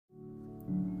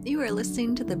You are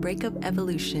listening to The Breakup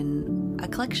Evolution, a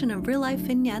collection of real-life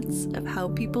vignettes of how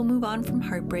people move on from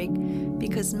heartbreak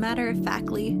because,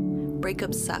 matter-of-factly,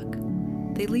 breakups suck.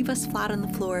 They leave us flat on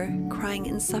the floor, crying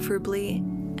insufferably,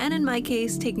 and in my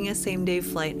case, taking a same-day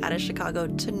flight out of Chicago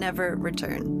to never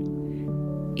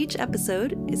return. Each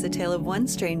episode is a tale of one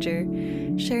stranger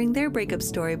sharing their breakup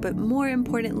story, but more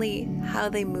importantly, how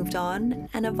they moved on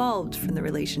and evolved from the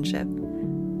relationship.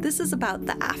 This is about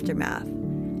the aftermath.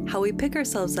 How we pick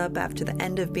ourselves up after the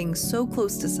end of being so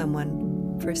close to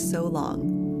someone for so long.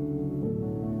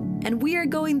 And we are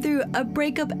going through a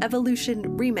breakup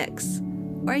evolution remix,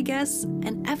 or I guess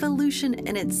an evolution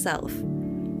in itself.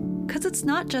 Because it's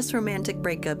not just romantic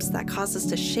breakups that cause us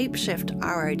to shapeshift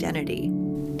our identity.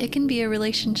 It can be a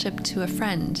relationship to a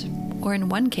friend, or in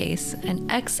one case, an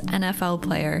ex-NFL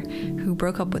player who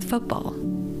broke up with football.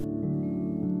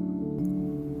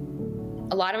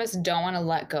 A lot of us don't want to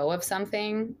let go of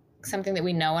something that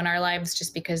we know in our lives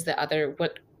just because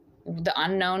the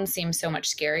unknown seems so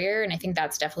much scarier. And I think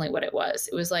that's definitely what it was.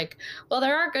 It was like, well,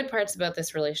 there are good parts about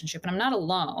this relationship and I'm not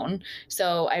alone.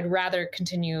 So I'd rather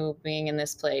continue being in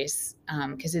this place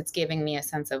because it's giving me a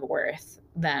sense of worth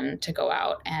than to go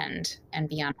out and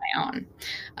be on my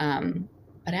own.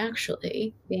 But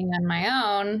actually being on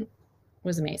my own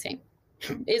was amazing.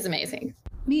 Is amazing.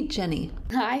 Meet Genny.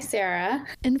 Hi, Sarah.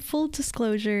 In full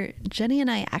disclosure, Genny and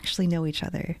I actually know each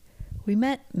other. We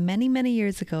met many, many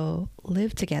years ago,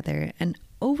 lived together, and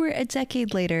over a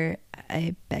decade later,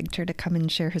 I begged her to come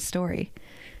and share her story.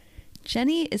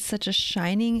 Genny is such a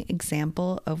shining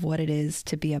example of what it is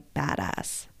to be a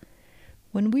badass.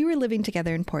 When we were living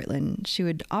together in Portland, she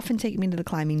would often take me to the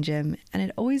climbing gym, and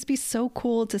it'd always be so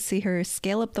cool to see her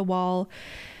scale up the wall,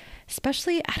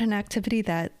 especially at an activity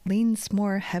that leans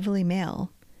more heavily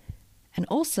male. And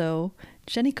also,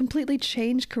 Genny completely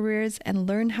changed careers and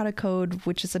learned how to code,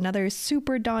 which is another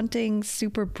super daunting,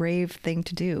 super brave thing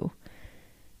to do.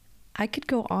 I could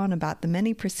go on about the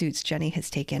many pursuits Genny has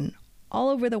taken all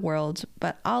over the world,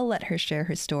 but I'll let her share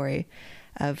her story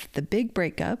of the big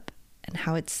breakup and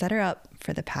how it set her up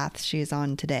for the path she is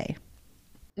on today.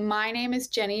 My name is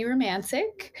Genny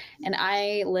Rumancik, and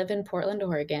I live in Portland,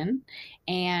 Oregon,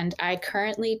 and I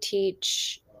currently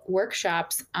teach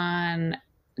workshops on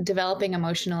developing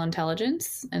emotional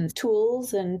intelligence and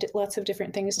tools and lots of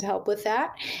different things to help with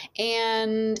that.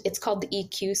 And it's called the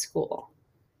EQ School.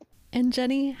 And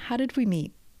Genny, how did we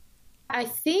meet? I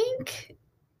think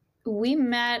we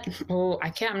met,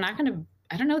 I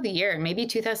don't know the year, maybe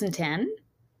 2010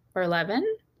 or 11.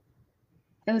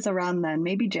 It was around then,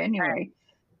 maybe January.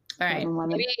 All right.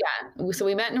 Maybe, yeah. So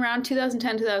we met in around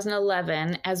 2010,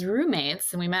 2011 as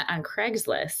roommates, and we met on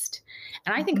Craigslist.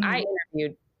 And I think I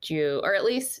interviewed you, or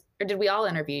did we all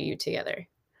interview you together?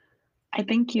 I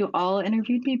think you all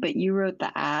interviewed me, but you wrote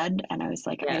the ad, and I was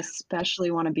like, yeah. I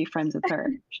especially want to be friends with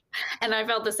her. And I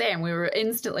felt the same. We were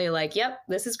instantly like, yep,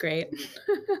 this is great.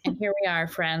 And here we are,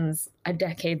 friends, a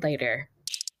decade later.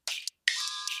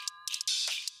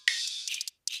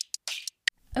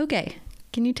 Okay.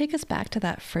 Can you take us back to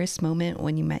that first moment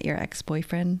when you met your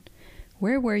ex-boyfriend?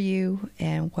 Where were you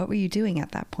and what were you doing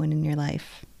at that point in your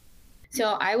life?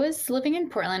 So I was living in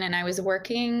Portland and I was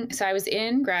working. So I was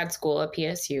in grad school at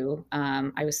PSU.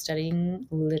 I was studying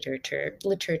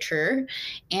literature,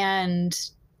 and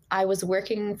I was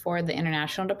working for the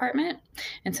international department.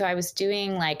 And so I was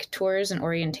doing like tours and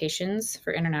orientations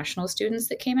for international students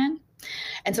that came in.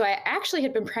 And so I actually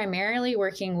had been primarily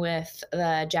working with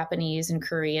the Japanese and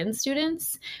Korean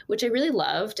students, which I really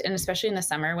loved. And especially in the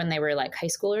summer when they were like high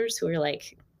schoolers who were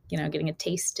like, getting a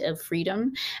taste of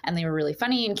freedom, and they were really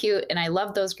funny and cute. And I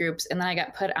loved those groups. And then I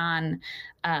got put on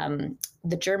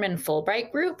the German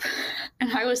Fulbright group.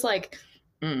 And I was like,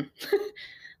 the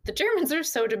Germans are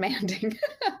so demanding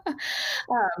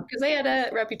because they had a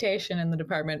reputation in the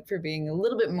department for being a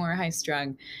little bit more high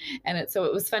strung. And so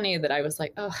it was funny that I was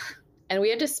like, oh, and we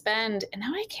had to spend, and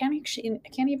now I can't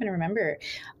even remember.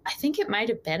 I think it might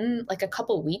have been like a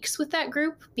couple weeks with that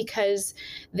group because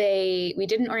we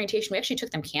did an orientation. We actually took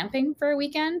them camping for a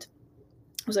weekend.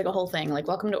 It was like a whole thing, like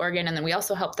welcome to Oregon. And then we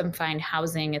also helped them find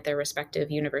housing at their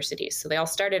respective universities. So they all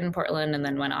started in Portland and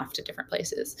then went off to different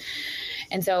places.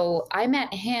 And so I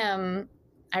met him.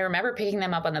 I remember picking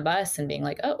them up on the bus and being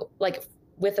like, oh, like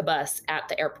with the bus at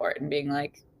the airport and being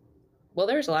like, well,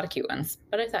 there's a lot of cute ones,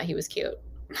 but I thought he was cute.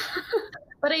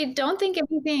 But I don't think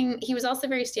he was also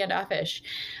very standoffish.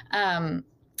 So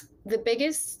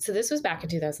this was back in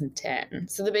 2010.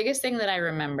 So the biggest thing that I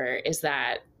remember is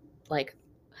that like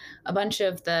a bunch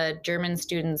of the German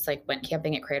students like went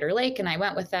camping at Crater Lake and I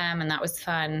went with them and that was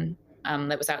fun.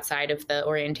 that was outside of the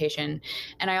orientation.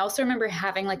 And I also remember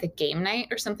having like a game night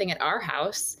or something at our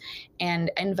house,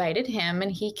 and I invited him,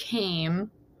 and he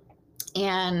came.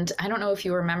 And I don't know if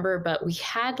you remember, but we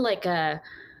had like a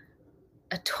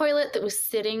toilet that was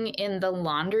sitting in the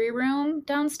laundry room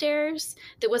downstairs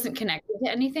that wasn't connected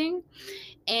to anything.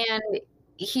 And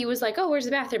he was like, "Oh, where's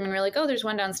the bathroom?" And we're like, "Oh, there's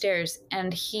one downstairs."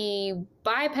 And he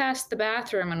bypassed the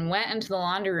bathroom and went into the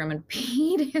laundry room and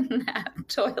peed in that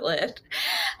toilet,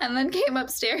 and then came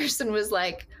upstairs and was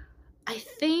like, "I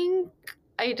think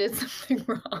I did something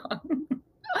wrong."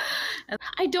 And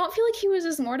I don't feel like he was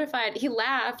as mortified. He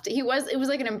laughed. It was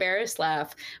like an embarrassed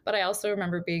laugh. But I also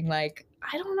remember being like,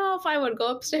 I don't know if I would go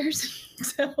upstairs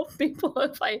to help people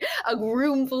a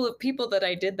room full of people that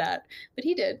I did that. But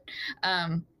he did.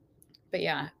 But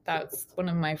yeah, that's one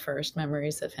of my first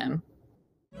memories of him.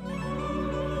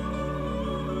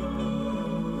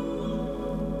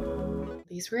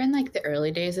 These were in like the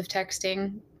early days of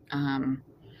texting.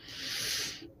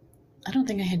 I don't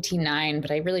think I had T9, but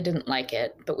I really didn't like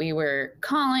it. But we were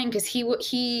calling because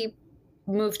he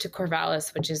moved to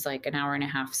Corvallis, which is like an hour and a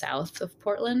half south of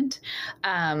Portland.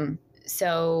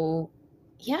 So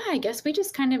yeah, I guess we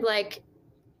just kind of like,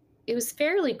 it was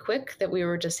fairly quick that we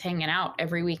were just hanging out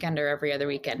every weekend or every other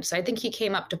weekend. So I think he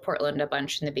came up to Portland a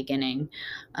bunch in the beginning.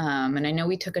 And I know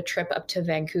we took a trip up to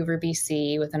Vancouver,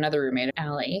 BC with another roommate,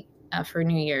 Allie, for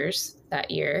New Year's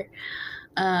that year.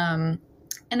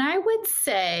 And I would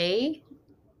say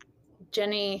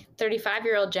Genny,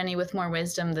 35-year-old Genny with more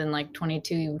wisdom than like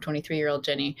 22, 23-year-old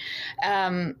Genny,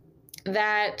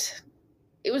 that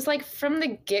it was like from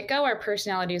the get-go, our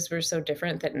personalities were so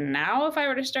different that now if I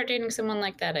were to start dating someone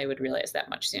like that, I would realize that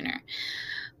much sooner.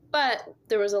 But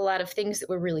there was a lot of things that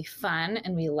were really fun,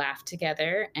 and we laughed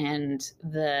together, and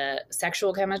the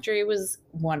sexual chemistry was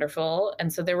wonderful.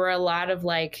 And so there were a lot of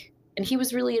like, and he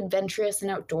was really adventurous and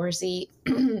outdoorsy.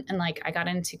 And like I got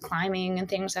into climbing and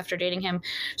things after dating him.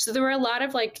 So there were a lot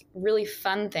of like really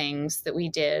fun things that we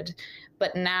did.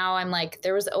 But now I'm like,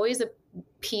 there was always a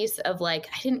piece of like,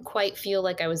 I didn't quite feel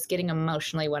like I was getting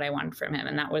emotionally what I wanted from him.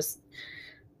 And that was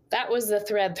the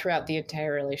thread throughout the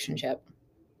entire relationship.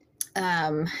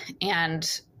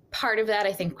 And part of that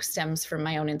I think stems from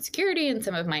my own insecurity and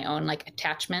some of my own like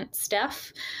attachment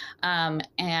stuff.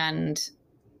 And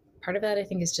part of that I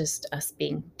think is just us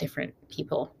being different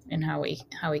people in how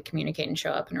we communicate and show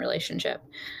up in a relationship.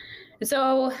 And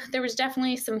so there was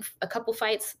definitely a couple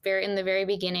fights in the very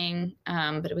beginning,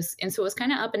 but it was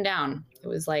kind of up and down. It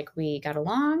was like we got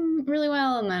along really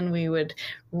well, and then we would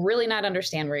really not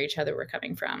understand where each other were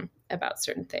coming from about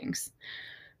certain things.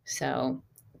 So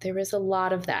there was a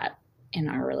lot of that in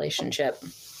our relationship.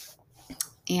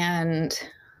 And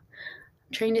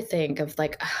trying to think of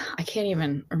like, I can't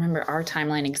even remember our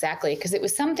timeline exactly, because it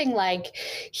was something like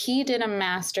he did a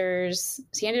master's.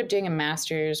 So he ended up doing a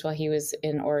master's while he was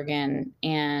in Oregon,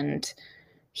 and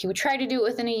he would try to do it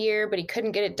within a year, but he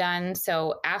couldn't get it done.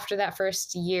 So after that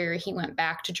first year, he went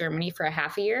back to Germany for a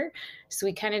half a year. So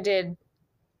we kind of did,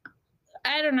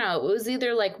 I don't know, it was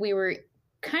either like we were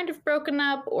kind of broken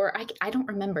up, or I don't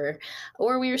remember,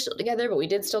 or we were still together, but we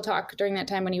did still talk during that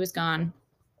time when he was gone.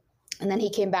 And then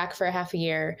he came back for a half a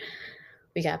year.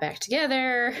 We got back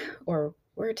together, or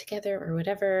were together, or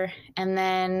whatever. And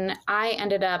then I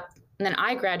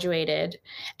graduated,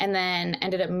 and then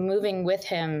ended up moving with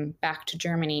him back to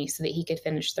Germany so that he could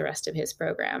finish the rest of his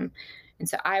program. And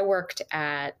so I worked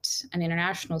at an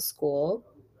international school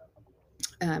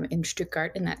in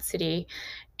Stuttgart, in that city.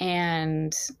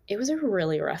 And it was a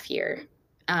really rough year.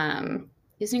 It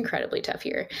was an incredibly tough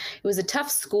year. It was a tough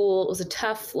school. It was a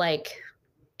tough, like,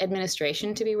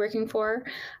 administration to be working for.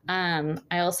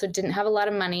 I also didn't have a lot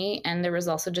of money, and there was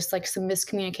also just like some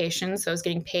miscommunication. So I was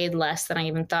getting paid less than I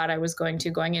even thought I was going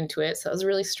into it. So it was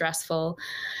really stressful.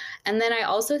 And then I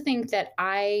also think that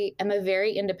I am a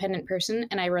very independent person,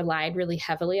 and I relied really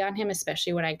heavily on him,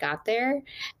 especially when I got there.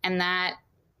 And that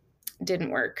didn't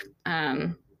work.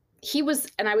 He was,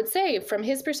 and I would say from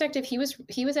his perspective, he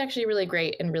was actually really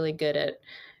great and really good at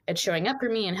showing up for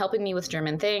me and helping me with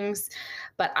German things.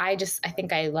 But I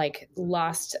think I like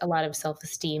lost a lot of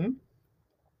self-esteem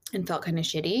and felt kind of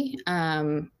shitty.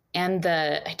 And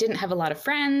I didn't have a lot of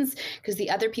friends, because the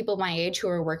other people my age who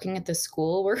were working at the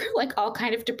school were like all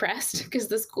kind of depressed, because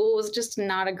the school was just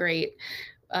not a great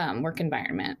work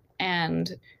environment.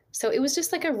 And so it was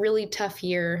just like a really tough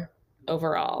year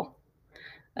overall.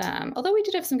 Although we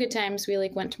did have some good times. We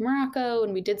like went to Morocco,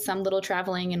 and we did some little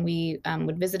traveling, and we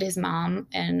would visit his mom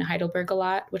in Heidelberg a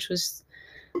lot, which was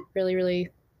really, really,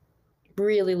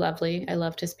 really lovely. I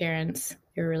loved his parents.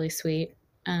 They were really sweet,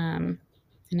 and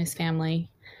his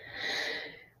family.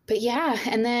 but yeah,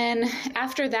 and then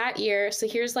after that year, so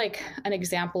here's like an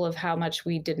example of how much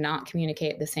we did not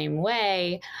communicate the same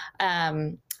way.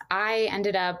 I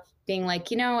ended up being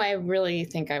like, I really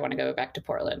think I want to go back to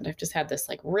Portland. I've just had this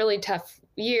like really tough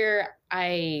year.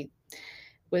 I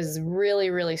was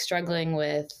really, really struggling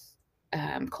with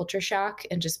culture shock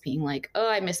and just being like, oh,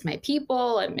 I miss my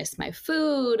people. I miss my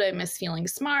food. I miss feeling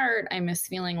smart. I miss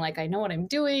feeling like I know what I'm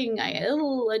doing. I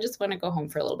just want to go home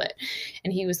for a little bit.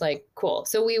 And he was like, cool.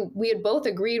 So we had both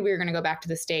agreed we were going to go back to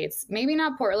the States, maybe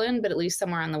not Portland, but at least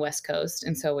somewhere on the West Coast.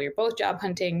 And so we were both job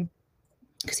hunting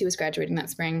because he was graduating that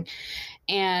spring.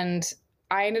 And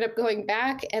I ended up going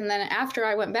back. And then after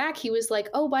I went back, he was like,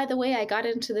 oh, by the way, I got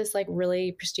into this like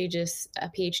really prestigious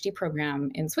PhD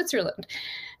program in Switzerland.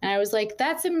 And I was like,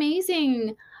 that's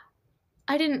amazing.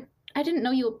 I didn't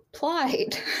know you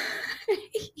applied.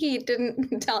 He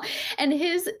didn't tell. And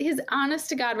his honest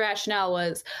to God rationale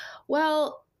was,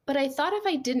 well, but I thought if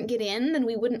I didn't get in, then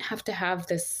we wouldn't have to have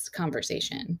this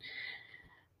conversation.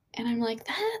 And I'm like,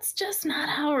 that's just not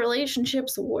how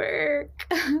relationships work.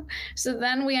 So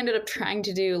then we ended up trying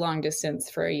to do long distance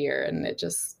for a year, and it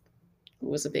just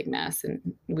was a big mess, and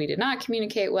we did not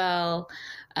communicate well.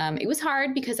 It was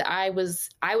hard because I was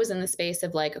in the space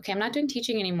of like, okay, I'm not doing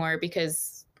teaching anymore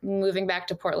because moving back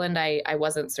to Portland, I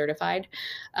wasn't certified.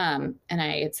 And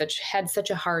I had such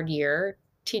a hard year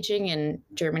teaching in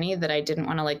Germany that I didn't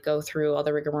want to like go through all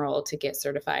the rigmarole to get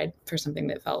certified for something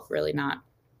that felt really not,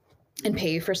 and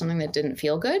pay for something that didn't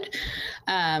feel good.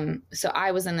 So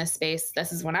I was in this space.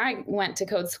 This is when I went to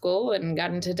code school and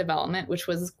got into development, which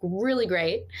was really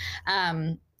great.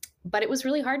 But it was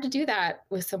really hard to do that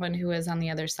with someone who was on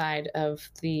the other side of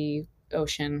the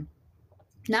ocean.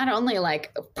 Not only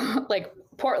like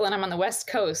Portland, I'm on the West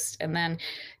Coast, and then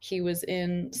he was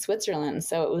in Switzerland.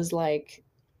 So it was like,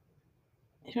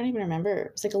 I don't even remember.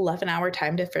 It was like 11-hour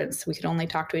time difference. We could only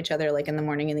talk to each other like in the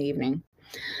morning and the evening.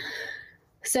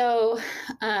 So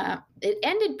it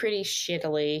ended pretty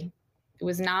shittily. It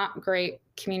was not great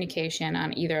communication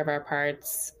on either of our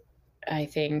parts, I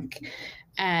think.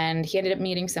 And he ended up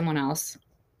meeting someone else.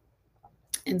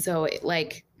 And so it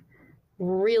like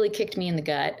really kicked me in the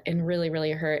gut and really,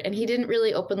 really hurt. And he didn't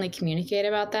really openly communicate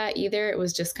about that either. It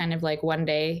was just kind of like one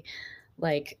day,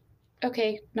 like,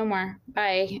 okay, no more,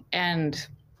 bye. And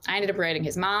I ended up writing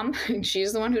his mom. And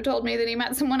she's the one who told me that he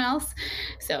met someone else.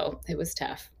 So it was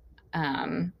tough.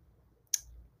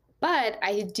 But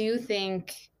I do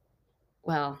think,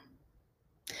 well,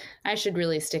 I should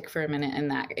really stick for a minute in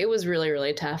that. It was really,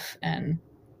 really tough. And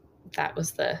that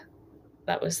was the,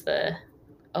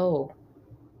 oh,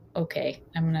 okay,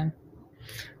 I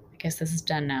guess this is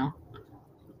done now.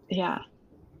 Yeah.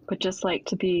 But just like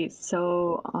to be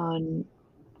so on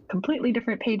completely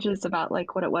different pages about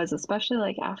like what it was, especially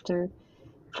like after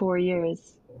 4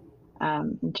 years,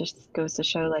 it just goes to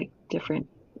show like different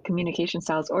communication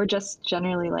styles, or just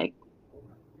generally like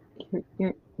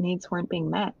your needs weren't being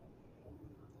met.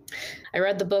 I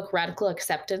read the book Radical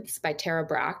Acceptance by Tara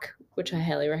Brach, which I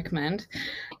highly recommend,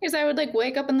 because I would like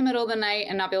wake up in the middle of the night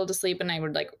and not be able to sleep, and I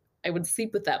would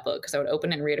sleep with that book because I would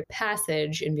open it and read a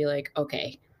passage and be like,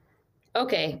 okay,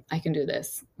 I can do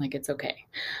this. Like, it's okay.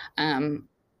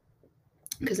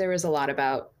 Because there was a lot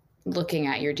about looking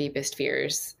at your deepest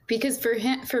fears. Because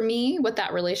for me, what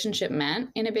that relationship meant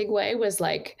in a big way was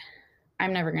like,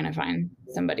 I'm never going to find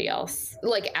somebody else.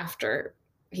 Like after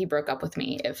he broke up with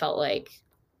me, it felt like,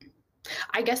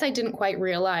 I guess I didn't quite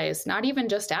realize, not even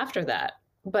just after that,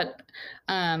 but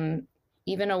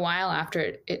even a while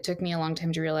after, it took me a long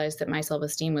time to realize that my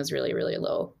self-esteem was really, really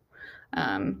low.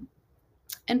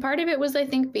 And part of it was, I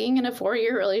think, being in a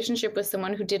 4-year relationship with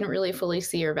someone who didn't really fully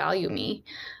see or value me.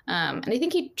 And I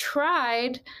think he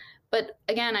tried, but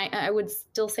again, I would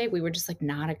still say we were just like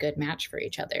not a good match for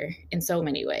each other in so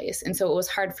many ways. And so it was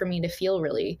hard for me to feel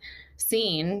really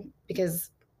seen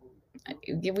because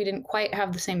we didn't quite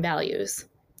have the same values.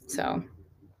 So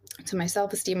my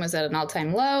self-esteem was at an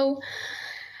all-time low.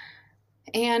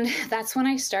 And that's when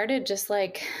I started just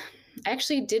like, I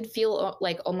actually did feel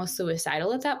like almost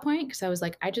suicidal at that point, because I was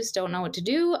like, I just don't know what to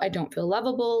do. I don't feel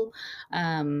lovable.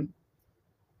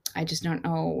 I just don't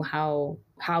know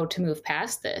how to move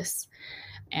past this.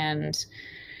 And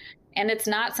it's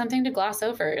not something to gloss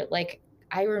over. Like,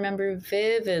 I remember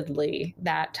vividly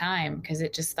that time, because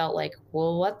it just felt like,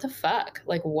 well, what the fuck?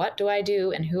 Like, what do I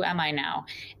do? And who am I now?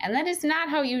 And that is not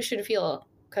how you should feel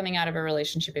coming out of a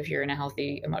relationship if you're in a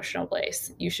healthy emotional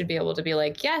place. You should be able to be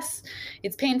like, yes,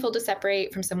 it's painful to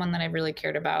separate from someone that I've really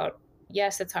cared about.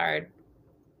 Yes, it's hard,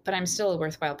 but I'm still a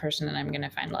worthwhile person and I'm going to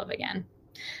find love again.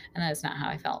 And that's not how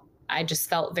I felt. I just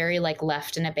felt very like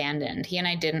left and abandoned. He and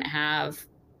I didn't have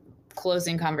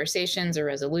closing conversations or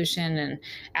resolution. And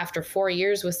after 4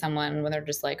 years with someone, when they're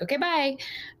just like, okay, bye,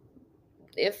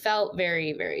 it felt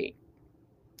very, very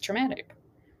traumatic.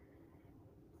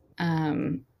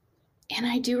 And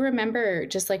I do remember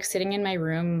just like sitting in my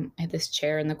room at this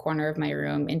chair in the corner of my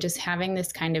room and just having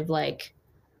this kind of like,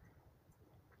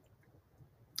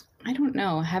 I don't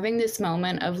know, having this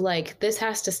moment of like, this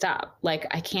has to stop. Like,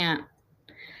 I can't,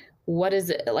 what is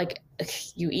it? Like,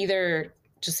 you either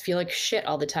just feel like shit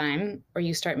all the time or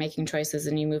you start making choices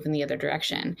and you move in the other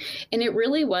direction. And it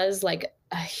really was like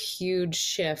a huge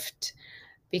shift,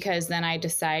 because then I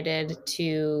decided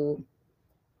to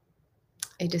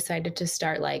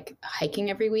start like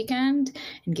hiking every weekend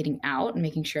and getting out and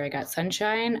making sure I got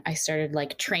sunshine. I started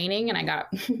like training and I got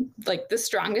like the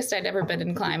strongest I'd ever been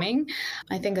in climbing.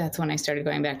 I think that's when I started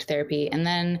going back to therapy. And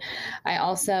then I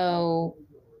also,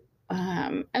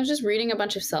 I was just reading a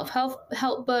bunch of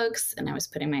self-help books, and I was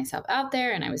putting myself out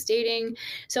there, and I was dating.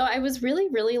 So I was really,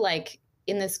 really like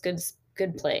in this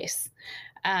good place.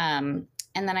 And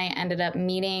then I ended up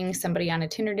meeting somebody on a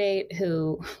Tinder date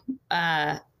who,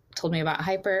 told me about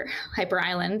Hyper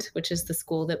Island, which is the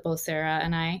school that both Sarah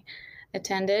and I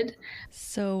attended.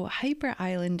 So Hyper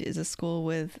Island is a school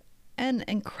with an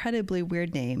incredibly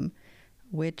weird name,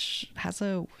 which has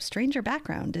a stranger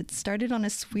background. It started on a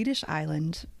Swedish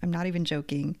island, I'm not even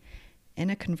joking, in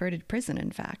a converted prison,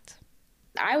 in fact.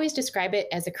 I always describe it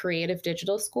as a creative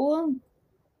digital school,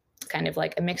 kind of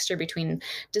like a mixture between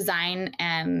design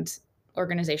and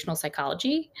organizational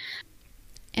psychology.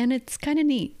 And it's kind of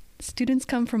neat. Students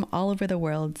come from all over the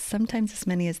world, sometimes as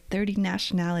many as 30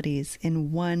 nationalities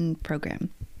in one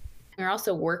program. We're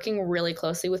also working really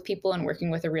closely with people and working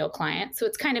with a real client. So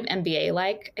it's kind of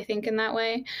MBA-like, I think, in that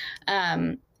way.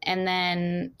 And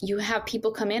then you have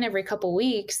people come in every couple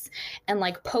weeks and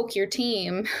like poke your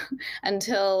team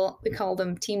until we call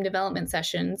them team development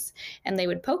sessions. And they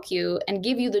would poke you and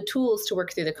give you the tools to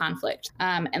work through the conflict.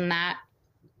 And that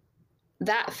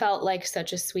felt like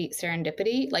such a sweet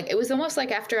serendipity. Like it was almost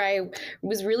like after I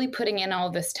was really putting in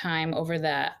all this time over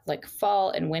that like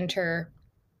fall and winter,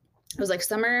 it was like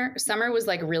summer was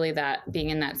like really that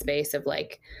being in that space of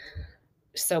like,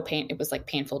 it was like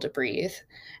painful to breathe.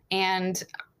 And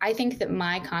I think that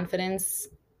my confidence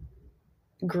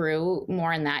grew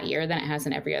more in that year than it has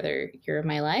in every other year of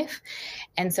my life.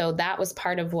 And so that was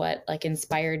part of what like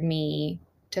inspired me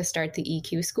to start the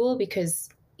EQ school, because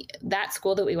that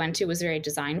school that we went to was very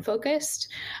design focused.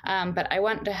 But I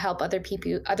want to help other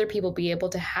people be able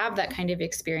to have that kind of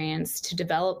experience, to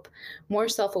develop more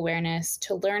self-awareness,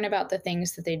 to learn about the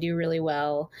things that they do really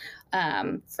well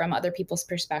from other people's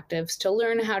perspectives, to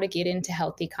learn how to get into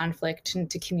healthy conflict and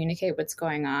to communicate what's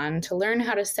going on, to learn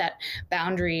how to set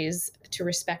boundaries, to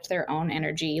respect their own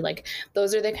energy. Like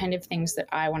those are the kind of things that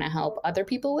I want to help other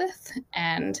people with.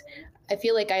 And I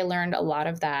feel like I learned a lot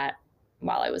of that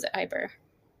while I was at Hyper.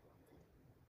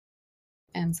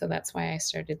 And so that's why I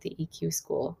started the EQ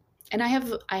school. And I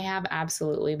have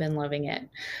absolutely been loving it,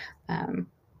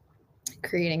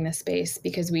 creating this space,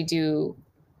 because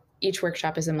each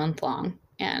workshop is a month long.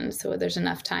 And so there's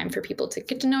enough time for people to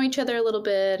get to know each other a little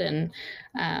bit. And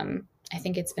I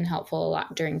think it's been helpful a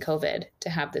lot during COVID to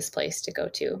have this place to go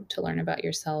to learn about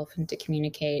yourself and to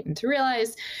communicate and to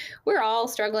realize we're all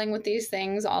struggling with these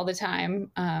things all the time.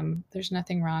 There's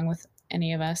nothing wrong with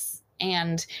any of us.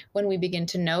 And when we begin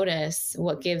to notice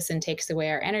what gives and takes away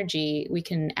our energy, we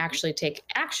can actually take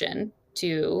action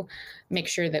to make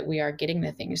sure that we are getting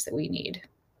the things that we need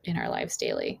in our lives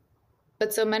daily.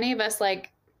 But so many of us,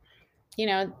 like,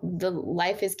 the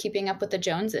life is keeping up with the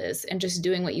Joneses and just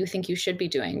doing what you think you should be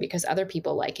doing because other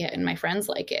people like it and my friends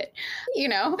like it,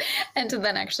 and to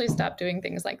then actually stop doing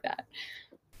things like that.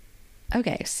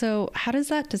 Okay, so how does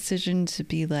that decision to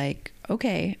be like,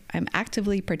 okay, I'm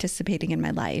actively participating in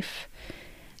my life,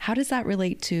 how does that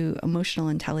relate to emotional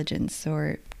intelligence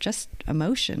or just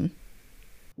emotion?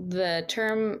 The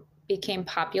term became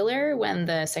popular when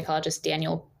the psychologist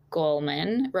Daniel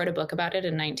Goleman wrote a book about it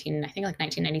in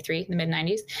 1993, in the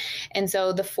mid-90s. And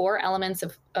so the 4 elements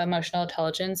of emotional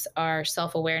intelligence are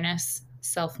self-awareness,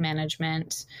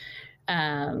 self-management,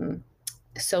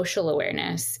 social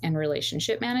awareness, and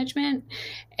relationship management.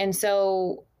 And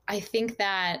so I think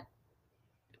that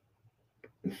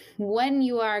when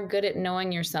you are good at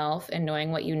knowing yourself and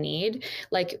knowing what you need,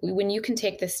 like when you can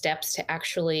take the steps to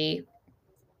actually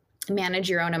manage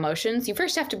your own emotions, you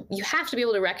have to be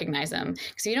able to recognize them,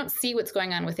 because if you don't see what's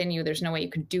going on within you, there's no way you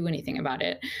can do anything about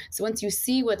it. So once you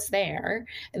see what's there,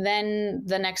 then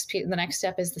the next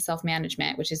step is the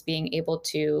self-management, which is being able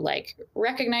to like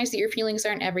recognize that your feelings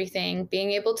aren't everything,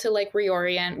 being able to like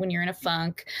reorient when you're in a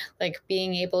funk, like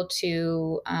being able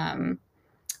to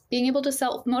being able to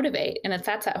self-motivate. And if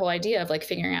that's that whole idea of like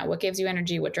figuring out what gives you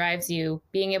energy, what drives you,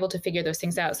 being able to figure those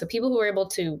things out. So people who are able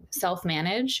to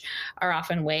self-manage are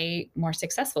often way more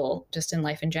successful just in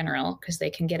life in general, because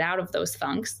they can get out of those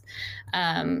funks.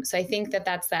 So I think that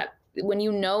that's that. When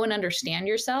you know and understand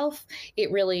yourself,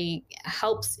 it really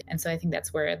helps. And so I think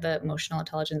that's where the emotional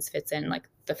intelligence fits in. Like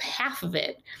the half of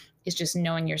it is just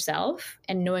knowing yourself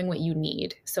and knowing what you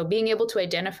need. So being able to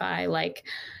identify like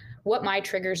what my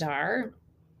triggers are,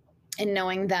 and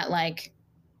knowing that like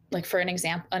for an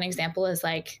example is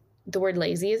like the word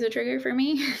lazy is a trigger for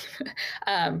me.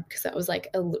 Because that was like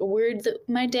a word that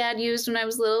my dad used when I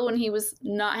was little, when he was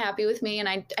not happy with me, and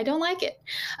I don't like it.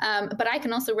 But I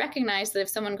can also recognize that if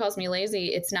someone calls me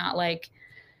lazy, it's not like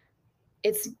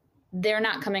they're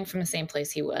not coming from the same place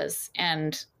he was.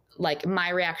 And like my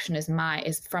reaction is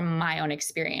from my own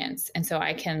experience. And so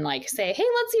I can like say, hey,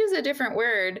 let's use a different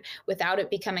word without it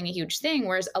becoming a huge thing.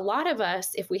 Whereas a lot of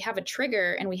us, if we have a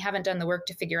trigger and we haven't done the work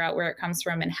to figure out where it comes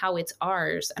from and how it's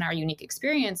ours and our unique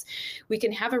experience, we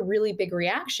can have a really big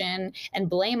reaction and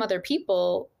blame other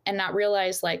people and not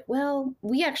realize like, well,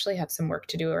 we actually have some work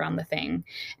to do around the thing.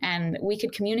 And we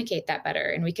could communicate that better.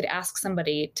 And we could ask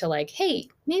somebody to like, hey,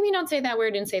 maybe don't say that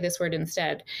word and say this word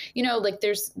instead. You know, like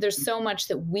there's so much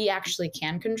that we actually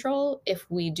can control if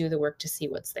we do the work to see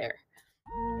what's there.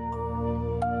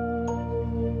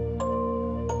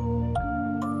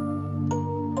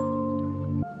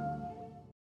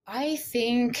 I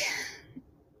think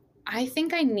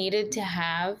I needed to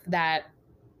have that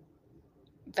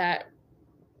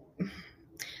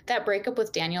breakup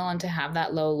with Daniel and to have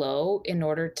that low in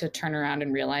order to turn around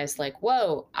and realize like,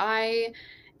 whoa, I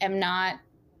am not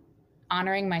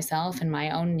honoring myself and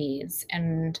my own needs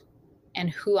and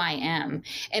who I am.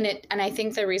 And I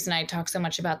think the reason I talk so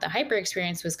much about the hyper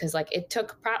experience was because like it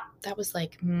took that was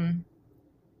like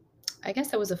I guess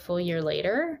that was a full year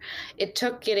later. It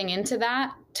took getting into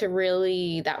that to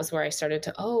really, that was where I started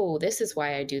to, oh, this is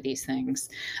why I do these things.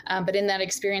 But in that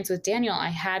experience with Daniel,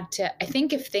 I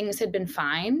think if things had been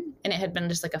fine and it had been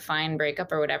just like a fine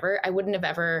breakup or whatever, I wouldn't have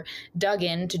ever dug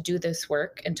in to do this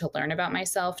work and to learn about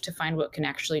myself, to find what can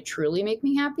actually truly make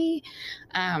me happy.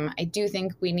 I do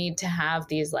think we need to have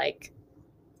these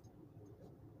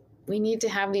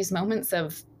moments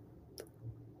of,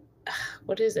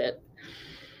 what is it?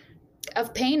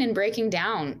 Of pain and breaking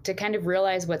down to kind of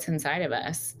realize what's inside of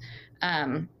us.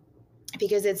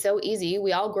 Because it's so easy.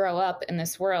 We all grow up in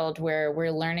this world where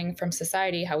we're learning from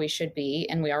society how we should be,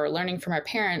 and we are learning from our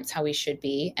parents how we should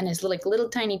be. And as like little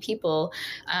tiny people,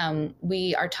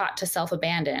 we are taught to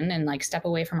self-abandon and like step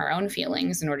away from our own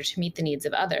feelings in order to meet the needs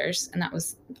of others. And that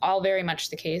was all very much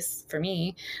the case for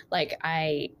me. Like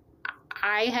I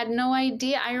had no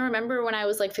idea. I remember when I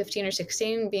was like 15 or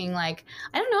 16 being like,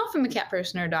 I don't know if I'm a cat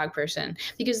person or a dog person,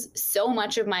 because so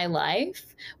much of my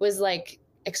life was like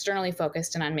externally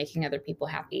focused and on making other people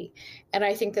happy. And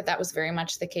I think that was very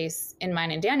much the case in mine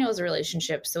and Daniel's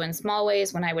relationship. So in small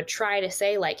ways, when I would try to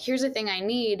say like, here's a thing I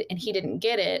need, and he didn't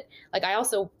get it, like I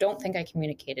also don't think I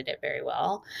communicated it very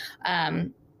well.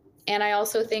 And I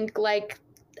also think like,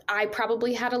 I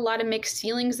probably had a lot of mixed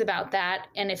feelings about that.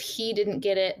 And if he didn't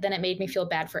get it, then it made me feel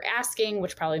bad for asking,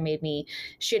 which probably made me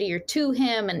shittier to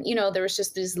him. And, you know, there was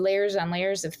just these layers on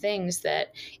layers of things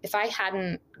that if I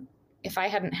hadn't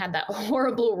had that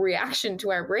horrible reaction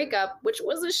to our breakup, which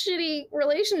was a shitty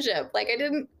relationship, like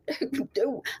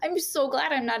I'm so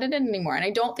glad I'm not in it anymore. And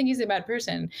I don't think he's a bad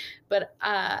person, but,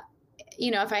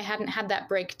 you know, if I hadn't had that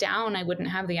breakdown, I wouldn't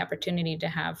have the opportunity to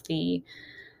have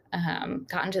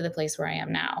gotten to the place where I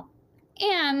am now.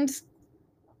 And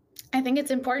I think it's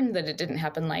important that it didn't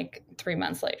happen like 3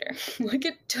 months later. Like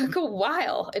it took a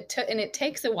while. It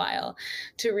takes a while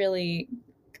to really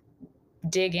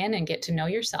dig in and get to know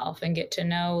yourself and get to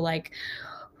know like,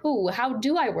 how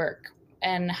do I work,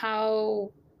 and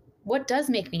what does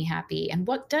make me happy, and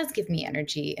what does give me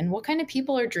energy, and what kind of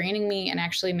people are draining me and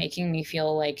actually making me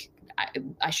feel like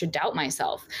I should doubt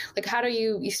myself. Like, how do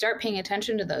you start paying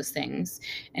attention to those things,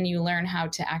 and you learn how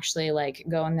to actually like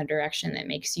go in the direction that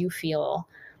makes you feel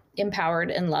empowered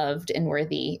and loved and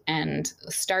worthy, and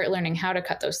start learning how to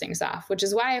cut those things off, which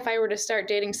is why if I were to start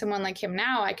dating someone like him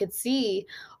now, I could see,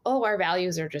 oh, our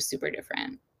values are just super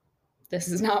different. This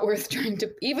is not worth trying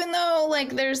to, even though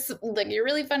like there's like, you're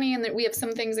really funny and that we have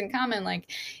some things in common,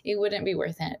 like it wouldn't be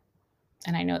worth it.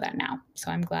 And I know that now. So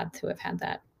I'm glad to have had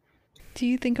that. Do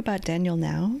you think about Daniel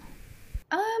now?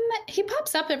 He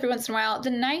pops up every once in a while. The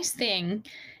nice thing,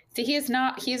 see, he has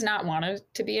not wanted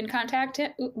to be in contact,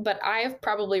 but I've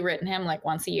probably written him like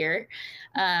once a year.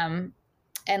 And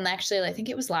actually, I think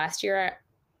it was last year,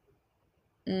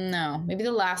 No, maybe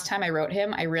the last time I wrote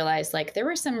him, I realized like there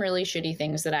were some really shitty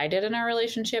things that I did in our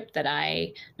relationship that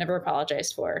I never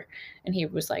apologized for. And he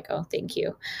was like, oh, thank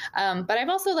you. But I've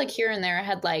also like here and there, I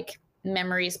had like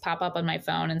memories pop up on my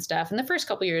phone and stuff. And the first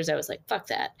couple years, I was like, fuck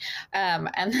that.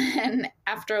 And then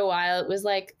after a while, it was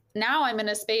like, now I'm in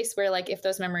a space where like if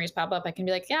those memories pop up, I can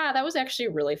be like, yeah, that was actually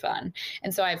really fun.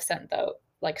 And so I've sent a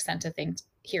thing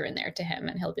here and there to him,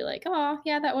 and he'll be like, oh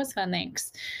yeah, that was fun,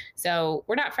 thanks. So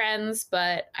we're not friends,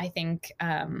 but I think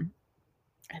I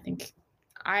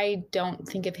don't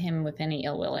think of him with any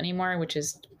ill will anymore, which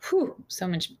is so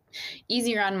much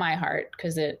easier on my heart,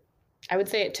 because I would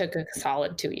say it took a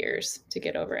solid 2 years to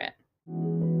get over it.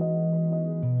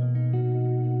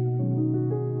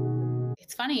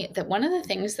 It's funny that one of the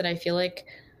things that I feel like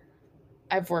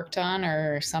I've worked on,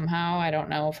 or somehow, I don't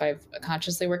know if I've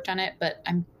consciously worked on it, but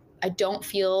I don't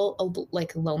feel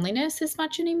like loneliness as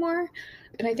much anymore.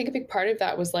 And I think a big part of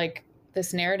that was like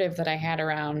this narrative that I had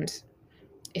around,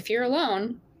 if you're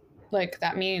alone, like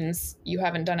that means you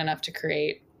haven't done enough to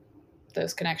create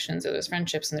those connections or those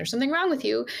friendships, and there's something wrong with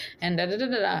you, and da da da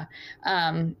da da.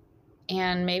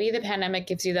 And maybe the pandemic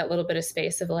gives you that little bit of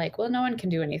space of like, well, no one can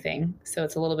do anything, so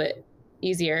it's a little bit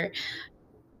easier.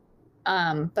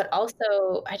 But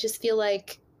also, I just feel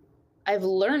like I've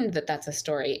learned that that's a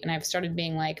story, and I've started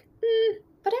being like,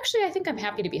 but actually, I think I'm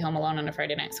happy to be home alone on a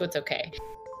Friday night, so it's okay.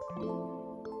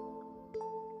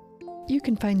 You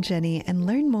can find Genny and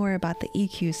learn more about the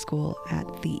EQ School at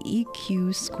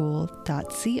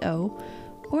theeqschool.co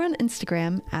or on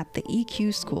Instagram at the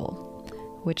EQ School,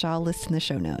 which I'll list in the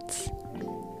show notes.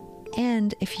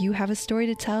 And if you have a story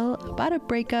to tell about a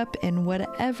breakup in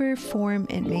whatever form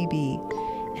it may be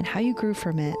and how you grew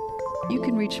from it, you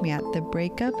can reach me at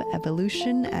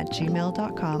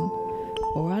thebreakupevolution@gmail.com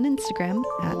or on Instagram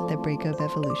at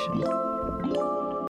thebreakupevolution.